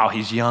thinking, wow,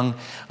 he's young.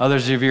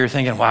 Others of you are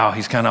thinking, wow,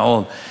 he's kind of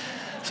old.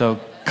 So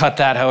cut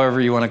that however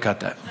you want to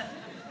cut that.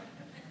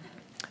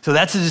 So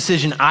that's a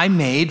decision I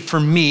made for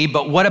me,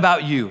 but what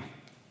about you?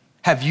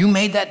 Have you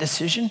made that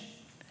decision?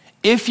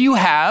 If you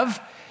have,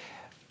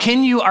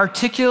 can you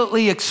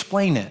articulately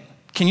explain it?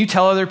 Can you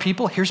tell other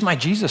people, here's my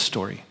Jesus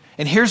story?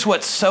 And here's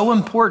what's so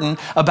important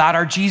about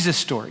our Jesus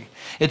story.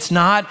 It's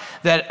not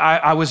that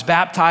I was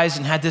baptized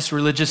and had this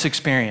religious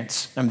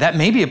experience. That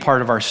may be a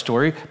part of our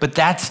story, but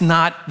that's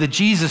not the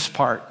Jesus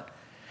part.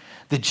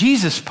 The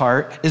Jesus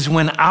part is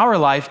when our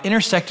life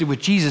intersected with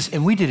Jesus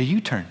and we did a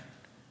U-turn.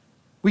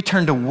 We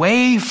turned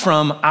away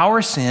from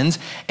our sins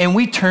and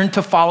we turned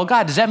to follow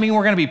God. Does that mean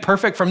we're going to be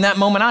perfect from that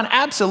moment on?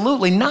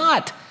 Absolutely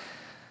not.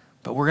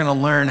 But we're going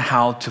to learn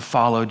how to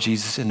follow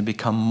Jesus and to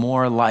become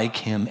more like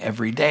him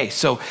every day.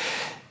 So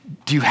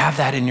do you have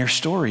that in your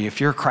story?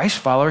 If you're a Christ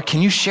follower,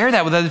 can you share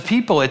that with other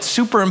people? It's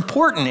super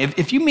important.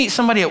 If you meet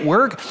somebody at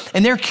work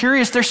and they're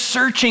curious, they're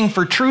searching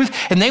for truth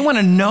and they want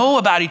to know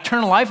about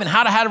eternal life and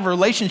how to have a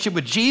relationship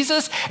with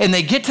Jesus, and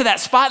they get to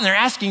that spot and they're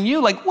asking you,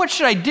 like, what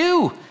should I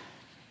do?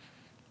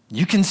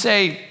 You can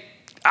say,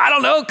 I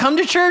don't know, come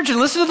to church and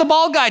listen to the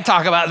bald guy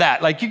talk about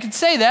that. Like, you can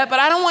say that, but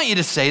I don't want you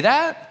to say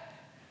that.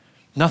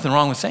 Nothing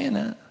wrong with saying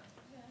that.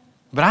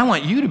 But I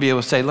want you to be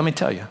able to say, let me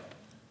tell you.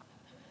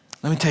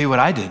 Let me tell you what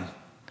I did.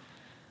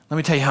 Let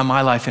me tell you how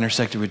my life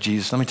intersected with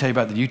Jesus. Let me tell you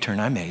about the U-turn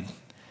I made.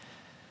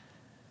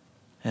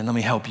 And let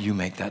me help you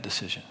make that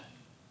decision.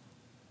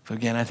 So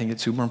again, I think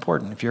it's super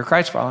important, if you're a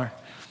Christ follower,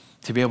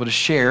 to be able to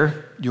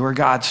share your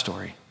God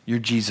story, your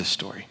Jesus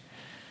story,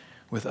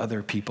 with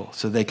other people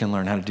so they can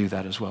learn how to do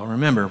that as well.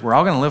 Remember, we're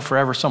all going to live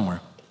forever somewhere.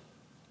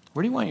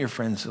 Where do you want your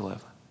friends to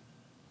live?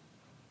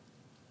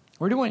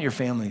 Where do you want your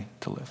family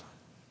to live?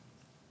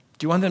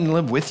 Do you want them to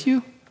live with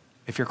you?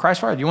 If you're a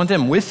Christ follower, do you want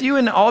them with you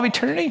in all of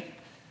eternity?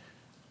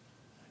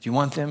 Do you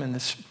want them in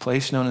this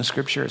place known in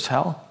Scripture as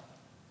hell?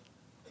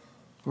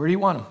 Where do you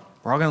want them?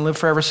 We're all going to live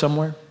forever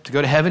somewhere. to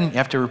go to heaven, you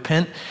have to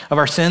repent of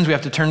our sins. We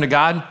have to turn to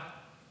God.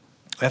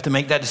 We have to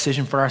make that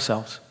decision for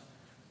ourselves.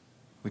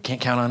 We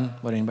can't count on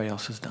what anybody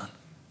else has done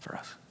for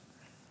us.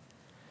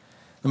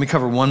 Let me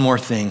cover one more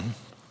thing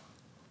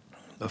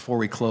before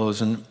we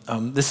close. And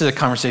this is a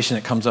conversation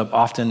that comes up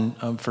often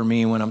for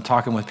me when I'm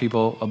talking with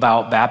people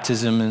about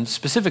baptism, and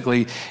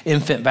specifically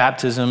infant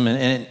baptism.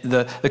 And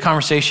the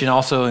conversation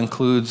also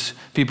includes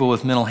people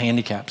with mental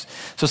handicaps.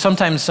 So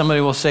sometimes somebody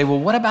will say, well,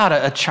 what about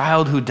a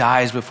child who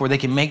dies before they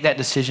can make that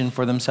decision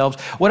for themselves?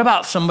 What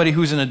about somebody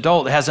who's an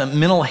adult that has a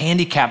mental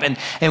handicap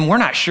and we're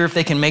not sure if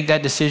they can make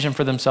that decision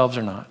for themselves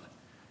or not?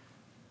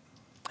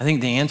 I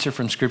think the answer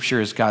from Scripture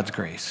is God's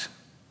grace.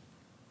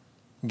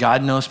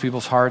 God knows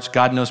people's hearts.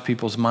 God knows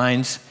people's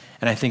minds.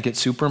 And I think it's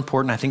super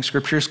important. I think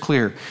Scripture is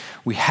clear.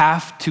 We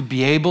have to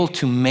be able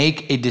to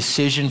make a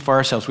decision for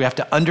ourselves. We have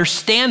to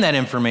understand that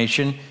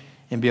information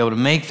and be able to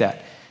make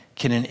that.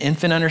 Can an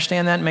infant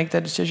understand that and make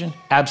that decision?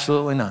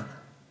 Absolutely not.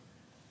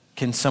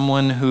 Can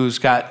someone who's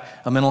got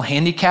a mental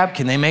handicap,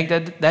 can they make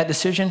that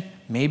decision?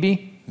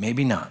 Maybe,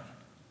 maybe not.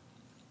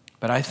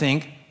 But I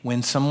think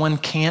when someone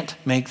can't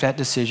make that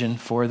decision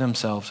for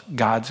themselves,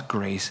 God's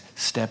grace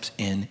steps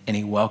in and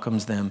he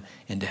welcomes them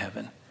into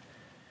heaven.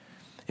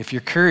 If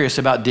you're curious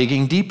about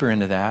digging deeper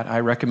into that,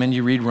 I recommend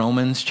you read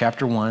Romans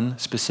chapter 1,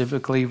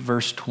 specifically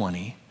verse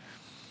 20,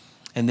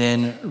 and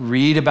then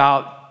read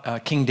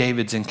about King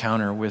David's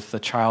encounter with the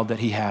child that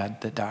he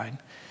had that died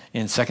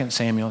in 2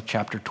 Samuel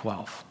chapter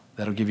 12.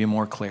 That'll give you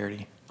more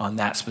clarity on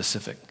that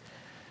specific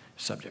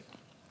subject.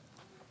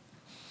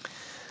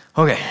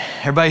 Okay,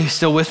 everybody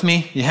still with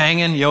me? You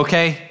hanging? You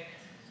okay?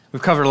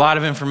 We've covered a lot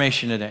of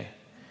information today.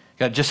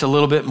 Got just a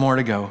little bit more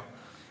to go.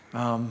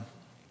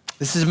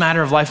 This is a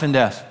matter of life and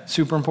death.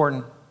 Super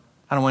important.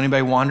 I don't want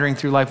anybody wandering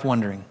through life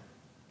wondering.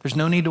 There's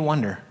no need to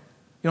wonder.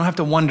 You don't have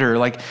to wonder,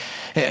 like,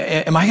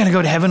 am I going to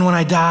go to heaven when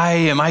I die?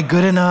 Am I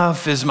good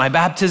enough? Is my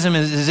baptism,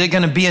 is it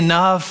going to be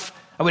enough?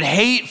 I would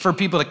hate for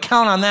people to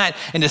count on that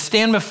and to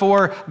stand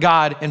before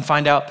God and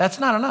find out that's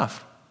not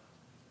enough.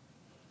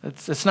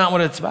 That's not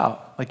what it's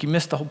about. Like, you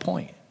missed the whole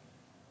point.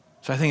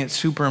 So I think it's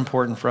super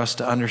important for us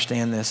to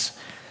understand this.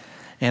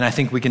 And I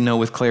think we can know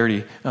with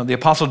clarity. The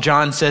Apostle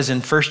John says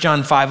in 1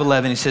 John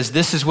 5:11, he says,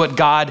 this is what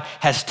God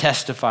has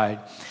testified.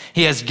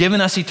 He has given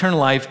us eternal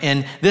life,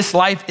 and this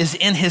life is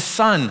in his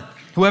Son.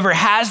 Whoever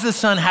has the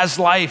Son has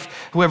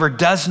life. Whoever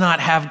does not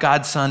have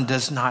God's Son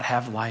does not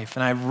have life.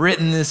 And I've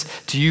written this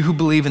to you who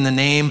believe in the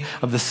name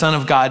of the Son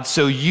of God,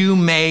 so you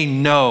may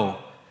know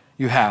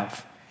you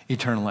have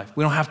eternal life.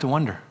 We don't have to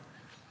wonder.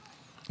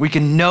 We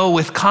can know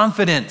with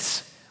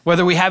confidence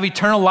whether we have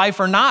eternal life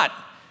or not.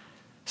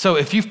 So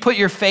if you've put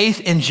your faith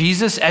in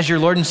Jesus as your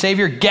Lord and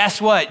Savior, guess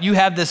what? You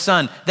have the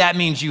Son. That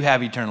means you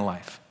have eternal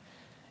life.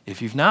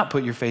 If you've not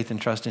put your faith and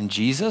trust in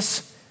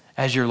Jesus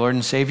as your Lord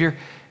and Savior,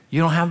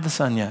 you don't have the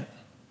Son yet.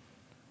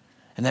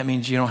 And that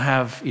means you don't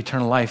have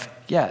eternal life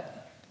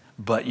yet,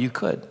 but you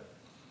could.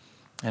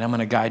 And I'm going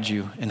to guide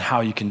you in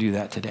how you can do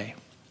that today.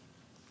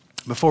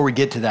 Before we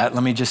get to that,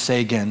 let me just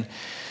say again,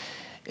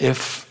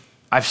 if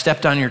I've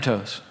stepped on your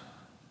toes,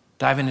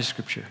 dive into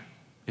Scripture.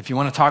 If you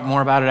want to talk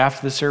more about it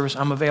after the service,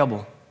 I'm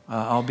available.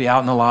 I'll be out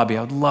in the lobby.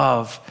 I would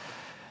love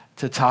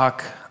to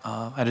talk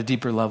at a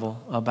deeper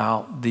level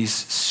about these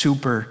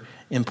super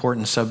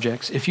important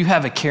subjects. If you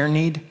have a care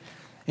need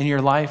in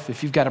your life,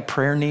 if you've got a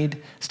prayer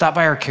need, stop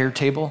by our care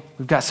table.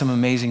 We've got some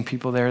amazing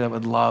people there that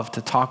would love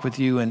to talk with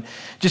you and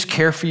just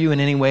care for you in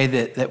any way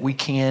that we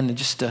can, and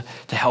just to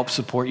help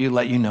support you,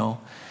 let you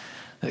know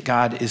that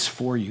God is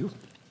for you.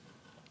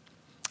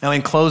 Now,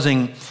 in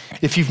closing,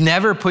 if you've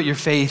never put your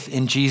faith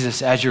in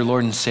Jesus as your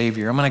Lord and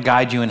Savior, I'm going to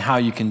guide you in how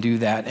you can do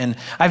that. And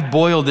I've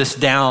boiled this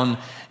down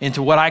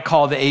into what I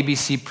call the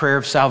ABC prayer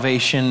of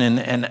salvation,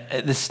 and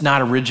this is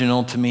not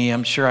original to me.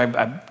 I'm sure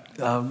I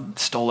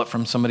stole it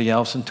from somebody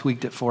else and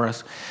tweaked it for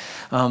us.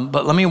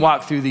 But let me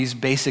walk through these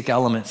basic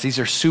elements. These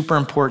are super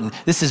important.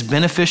 This is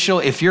beneficial.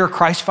 If you're a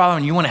Christ follower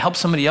and you want to help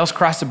somebody else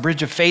cross the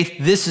bridge of faith,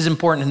 this is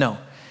important to know.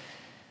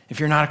 If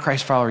you're not a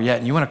Christ follower yet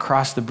and you want to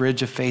cross the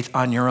bridge of faith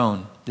on your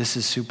own, this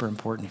is super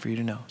important for you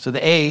to know. So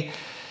the A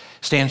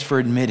stands for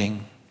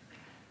admitting.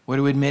 What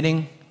are we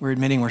admitting? We're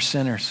admitting we're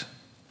sinners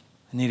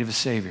in need of a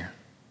Savior.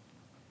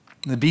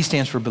 And the B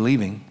stands for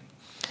believing.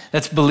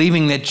 That's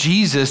believing that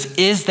Jesus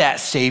is that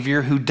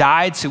Savior who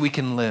died so we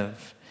can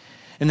live.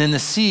 And then the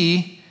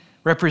C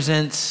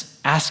represents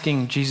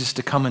asking Jesus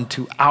to come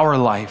into our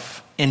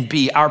life and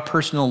be our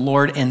personal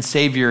Lord and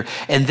Savior.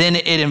 And then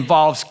it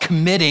involves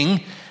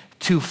committing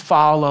to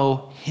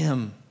follow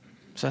him.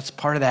 So that's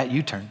part of that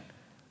U-turn,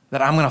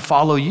 that I'm going to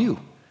follow you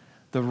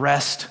the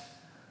rest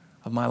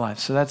of my life.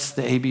 So that's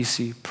the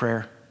ABC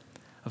prayer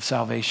of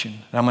salvation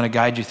that I'm going to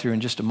guide you through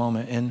in just a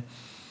moment. And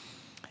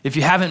if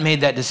you haven't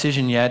made that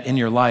decision yet in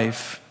your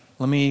life,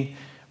 let me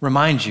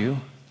remind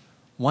you,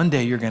 one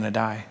day you're going to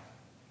die.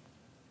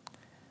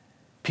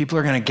 People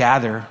are going to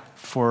gather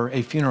for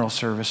a funeral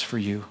service for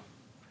you.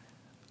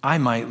 I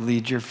might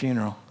lead your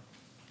funeral.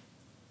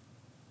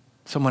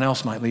 Someone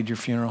else might lead your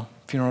funeral.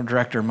 Funeral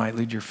director might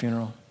lead your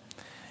funeral.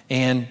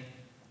 And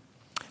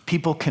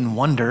people can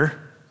wonder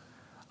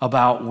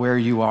about where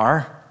you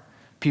are.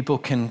 People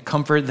can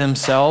comfort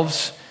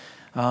themselves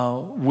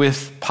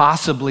with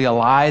possibly a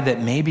lie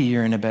that maybe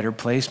you're in a better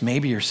place,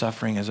 maybe your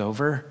suffering is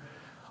over,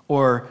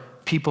 or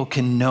people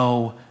can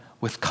know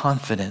with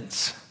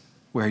confidence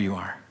where you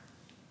are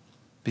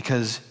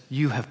because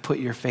you have put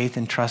your faith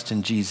and trust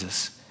in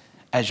Jesus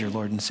as your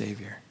Lord and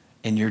Savior.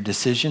 And your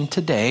decision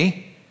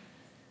today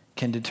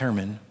can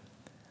determine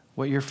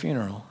what your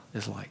funeral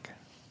is like.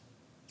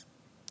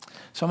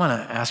 So I'm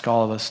going to ask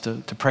all of us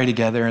to pray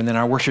together, and then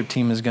our worship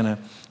team is going to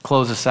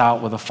close us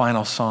out with a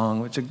final song,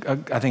 which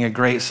I think a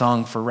great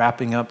song for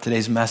wrapping up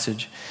today's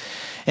message.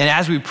 And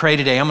as we pray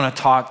today, I'm going to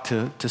talk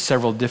to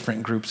several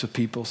different groups of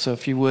people. So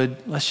if you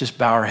would, let's just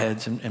bow our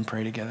heads and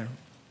pray together.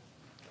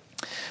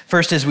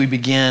 First, as we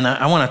begin,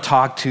 I want to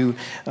talk to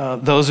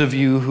those of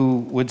you who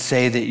would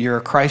say that you're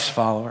a Christ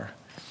follower.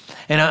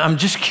 And I'm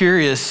just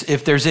curious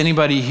if there's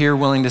anybody here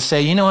willing to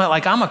say, you know what,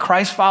 like I'm a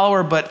Christ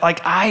follower, but like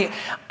I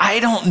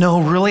don't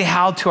know really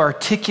how to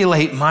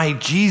articulate my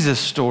Jesus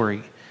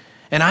story.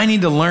 And I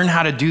need to learn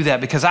how to do that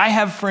because I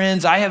have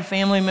friends, I have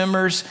family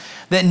members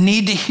that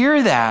need to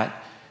hear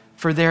that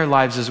for their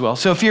lives as well.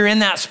 So if you're in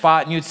that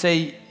spot and you'd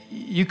say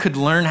you could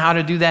learn how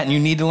to do that and you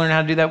need to learn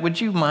how to do that, would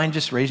you mind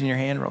just raising your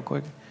hand real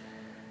quick?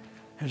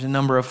 There's a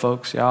number of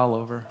folks all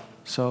over.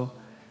 So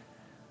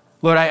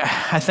Lord,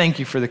 I thank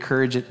you for the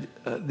courage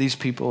that these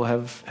people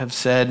have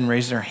said and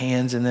raised their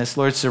hands in this.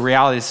 Lord, it's a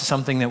reality. It's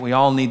something that we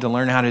all need to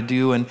learn how to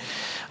do. And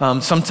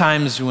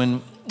sometimes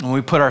when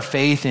we put our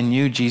faith in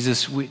you,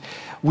 Jesus,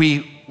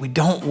 we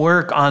don't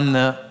work on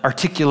the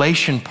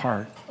articulation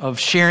part of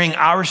sharing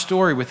our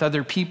story with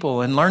other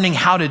people and learning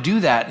how to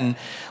do that and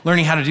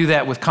learning how to do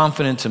that with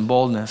confidence and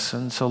boldness.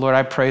 And so, Lord,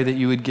 I pray that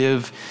you would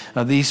give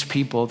these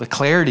people the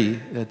clarity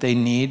that they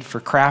need for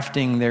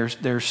crafting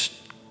their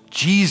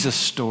Jesus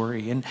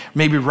story and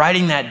maybe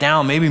writing that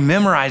down, maybe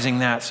memorizing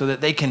that so that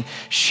they can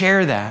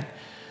share that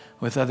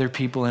with other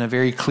people in a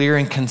very clear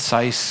and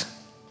concise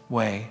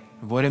way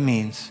of what it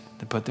means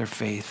to put their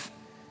faith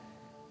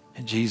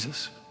in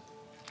Jesus.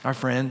 Our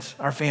friends,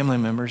 our family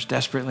members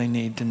desperately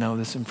need to know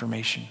this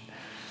information.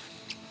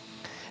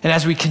 And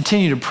as we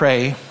continue to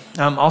pray,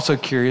 I'm also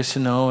curious to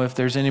know if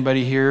there's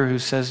anybody here who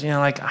says,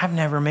 I've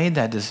never made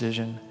that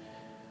decision.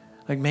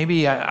 Like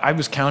maybe I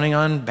was counting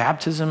on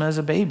baptism as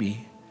a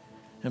baby.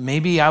 And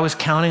maybe I was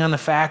counting on the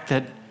fact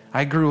that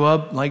I grew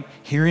up like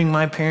hearing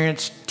my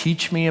parents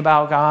teach me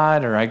about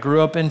God, or I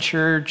grew up in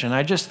church and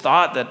I just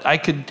thought that I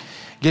could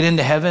get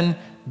into heaven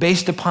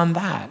based upon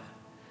that.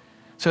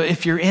 So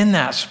if you're in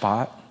that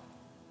spot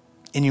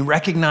and you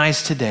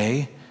recognize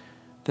today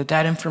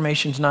that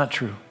information is not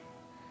true,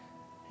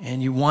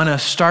 and you want to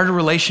start a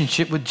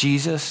relationship with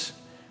Jesus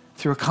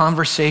through a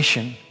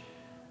conversation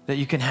that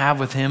you can have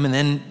with him, and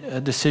then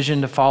a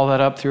decision to follow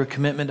that up through a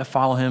commitment to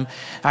follow him,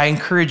 I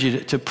encourage you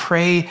to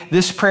pray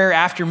this prayer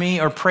after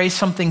me or pray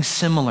something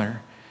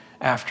similar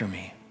after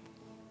me.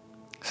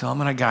 So I'm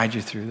going to guide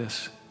you through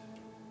this.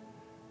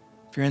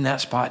 If you're in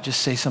that spot,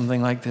 just say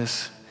something like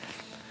this.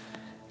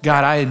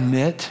 God, I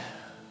admit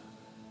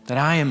that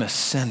I am a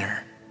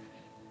sinner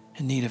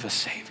in need of a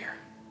Savior.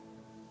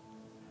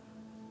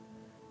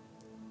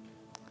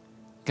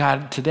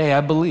 God, today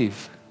I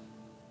believe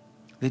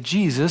that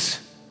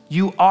Jesus,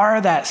 you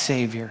are that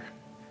Savior.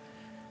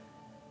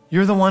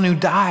 You're the one who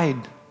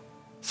died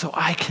so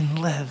I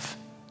can live.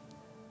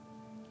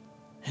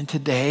 And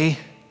today,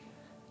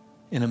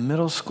 in a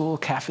middle school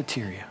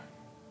cafeteria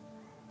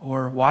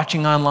or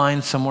watching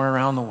online somewhere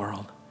around the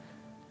world,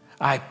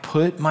 I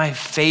put my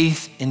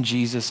faith in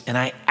Jesus and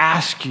I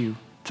ask you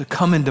to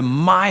come into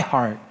my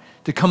heart,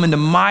 to come into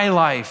my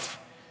life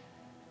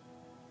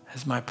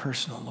as my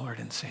personal Lord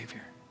and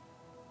Savior.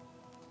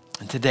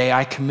 And today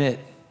I commit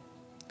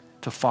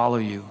to follow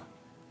you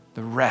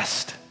the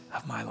rest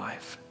of my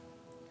life.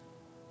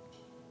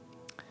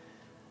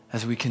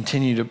 As we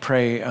continue to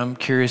pray, I'm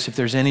curious if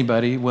there's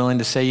anybody willing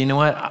to say, you know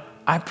what,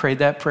 I prayed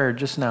that prayer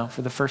just now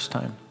for the first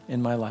time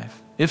in my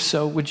life. If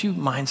so, would you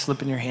mind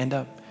slipping your hand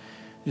up?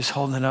 Just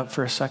holding it up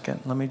for a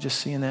second. Let me just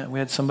see in that. We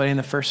had somebody in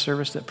the first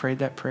service that prayed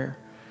that prayer.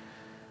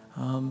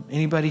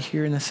 Anybody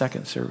here in the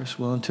second service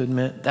willing to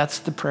admit that's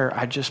the prayer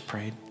I just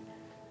prayed?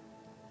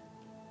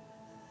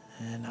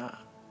 And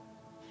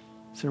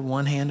is there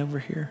one hand over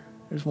here?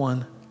 There's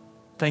one.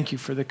 Thank you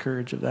for the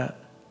courage of that.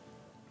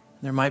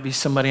 There might be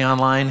somebody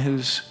online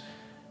who's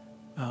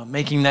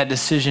making that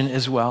decision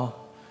as well.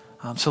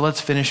 So let's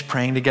finish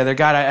praying together.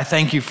 God, I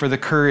thank you for the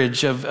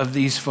courage of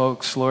these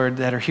folks, Lord,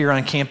 that are here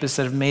on campus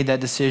that have made that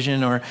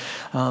decision, or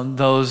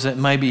those that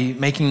might be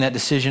making that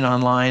decision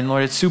online.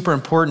 Lord, it's super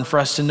important for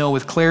us to know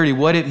with clarity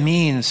what it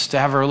means to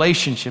have a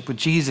relationship with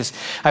Jesus.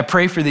 I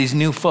pray for these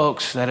new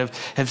folks that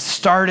have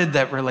started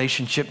that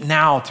relationship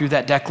now through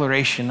that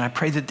declaration. I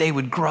pray that they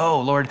would grow.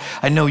 Lord,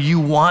 I know you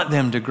want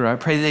them to grow. I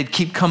pray that they'd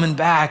keep coming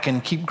back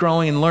and keep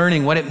growing and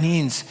learning what it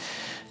means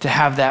to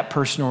have that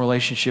personal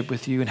relationship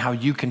with you and how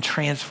you can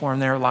transform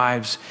their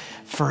lives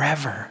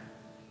forever.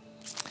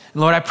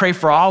 And Lord, I pray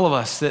for all of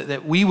us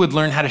that we would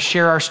learn how to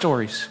share our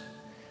stories.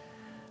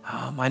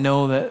 I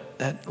know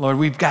that, Lord,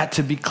 we've got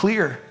to be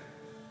clear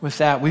with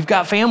that. We've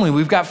got family,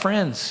 we've got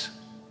friends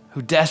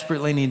who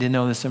desperately need to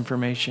know this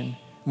information.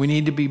 We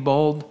need to be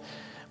bold,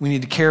 we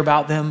need to care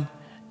about them,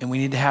 and we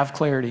need to have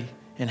clarity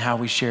in how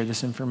we share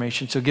this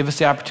information. So give us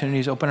the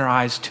opportunities, open our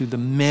eyes to the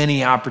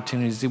many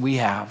opportunities that we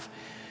have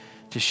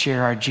to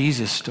share our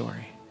Jesus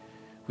story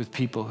with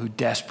people who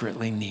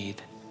desperately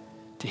need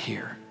to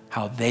hear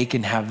how they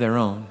can have their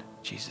own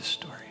Jesus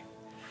story.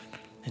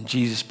 In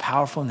Jesus'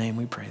 powerful name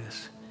we pray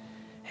this.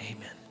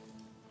 Amen.